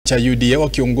cha UDA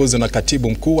wakiongozwa na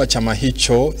katibu mkuu wa chama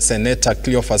hicho Seneta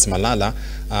Malala,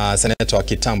 seneta wa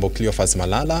kitambo Cleophas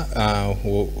Malala,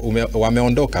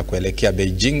 wameondoka kuelekea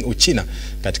Beijing, Uchina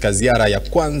katika ziara ya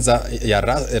kwanza ya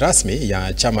rasmi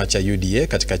ya chama cha UDA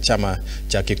katika chama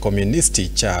cha kikomunisti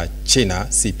cha China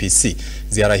CPC.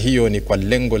 Ziara hiyo ni kwa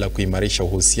lengo la kuimarisha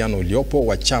uhusiano uliopo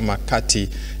wa chama kati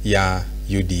ya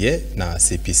UDA na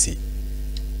CPC.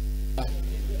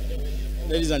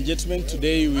 Ladies and gentlemen,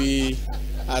 today we,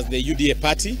 as the UDA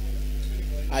party,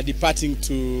 are departing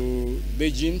to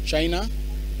Beijing, China,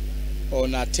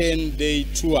 on a 10-day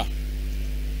tour.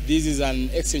 This is an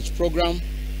exchange program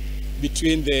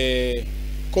between the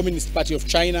Communist Party of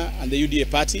China and the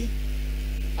UDA party.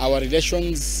 Our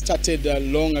relations started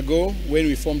long ago when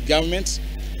we formed government,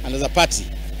 and as a party,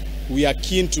 we are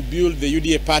keen to build the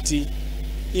UDA party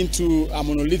into a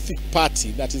monolithic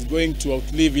party that is going to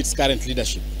outlive its current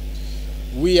leadership.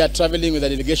 We are traveling with a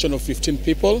delegation of 15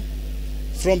 people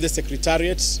from the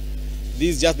Secretariat.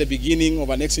 This is just the beginning of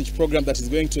an exchange program that is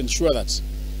going to ensure that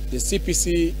the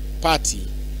CPC party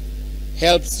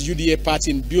helps UDA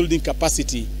party in building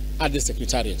capacity at the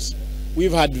Secretariat.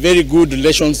 We've had very good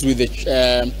relations with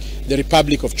the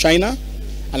Republic of China,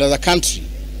 and as a country,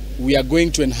 we are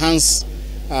going to enhance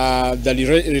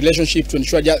the relationship to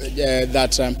ensure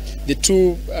that the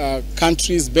two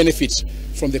countries benefit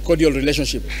from the cordial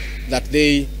relationship that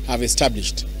they have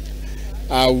established.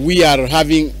 We are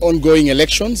having ongoing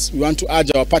elections. We want to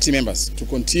urge our party members to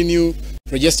continue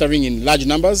registering in large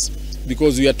numbers,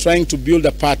 because we are trying to build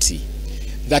a party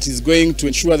that is going to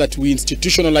ensure that we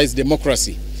institutionalize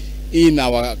democracy in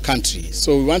our country.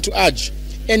 So we want to urge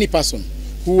any person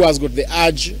who has got the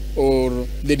urge or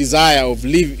the desire of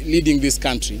leading this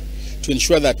country to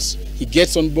ensure that he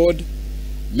gets on board.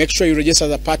 Make sure you register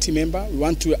as a party member. We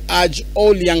want to urge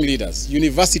all young leaders,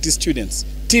 university students,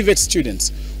 TVET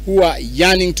students who are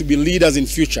yearning to be leaders in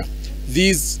future.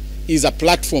 This is a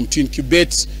platform to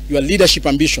incubate your leadership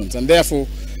ambitions, and therefore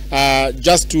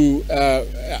just to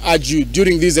urge you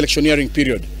during this electioneering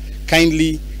period,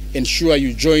 kindly ensure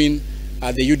you join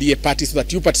the UDA party so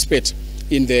that you participate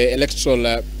in the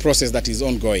electoral process that is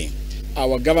ongoing.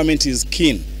 Our government is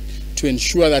keen to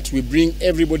ensure that we bring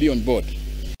everybody on board.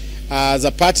 As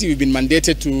a party, we've been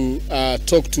mandated to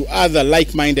talk to other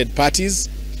like-minded parties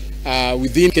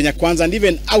within Kenya Kwanza and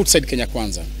even outside Kenya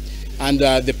Kwanza. And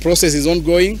the process is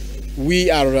ongoing.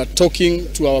 We are talking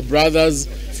to our brothers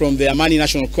from the Amani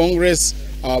National Congress,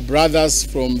 our brothers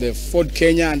from the Ford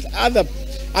Kenya and other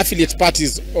affiliate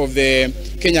parties of the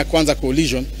Kenya Kwanza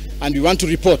coalition. And we want to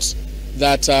report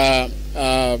that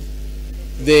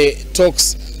the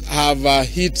talks have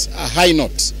hit a high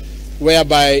note,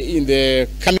 whereby in the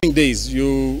coming days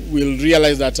you will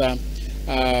realize that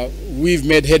we've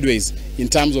made headways in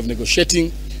terms of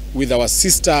negotiating with our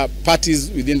sister parties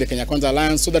within the Kenya Kwanza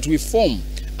Alliance, so that we form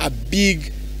a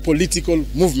big political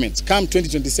movement. Come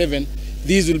 2027,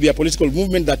 this will be a political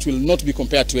movement that will not be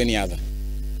compared to any other.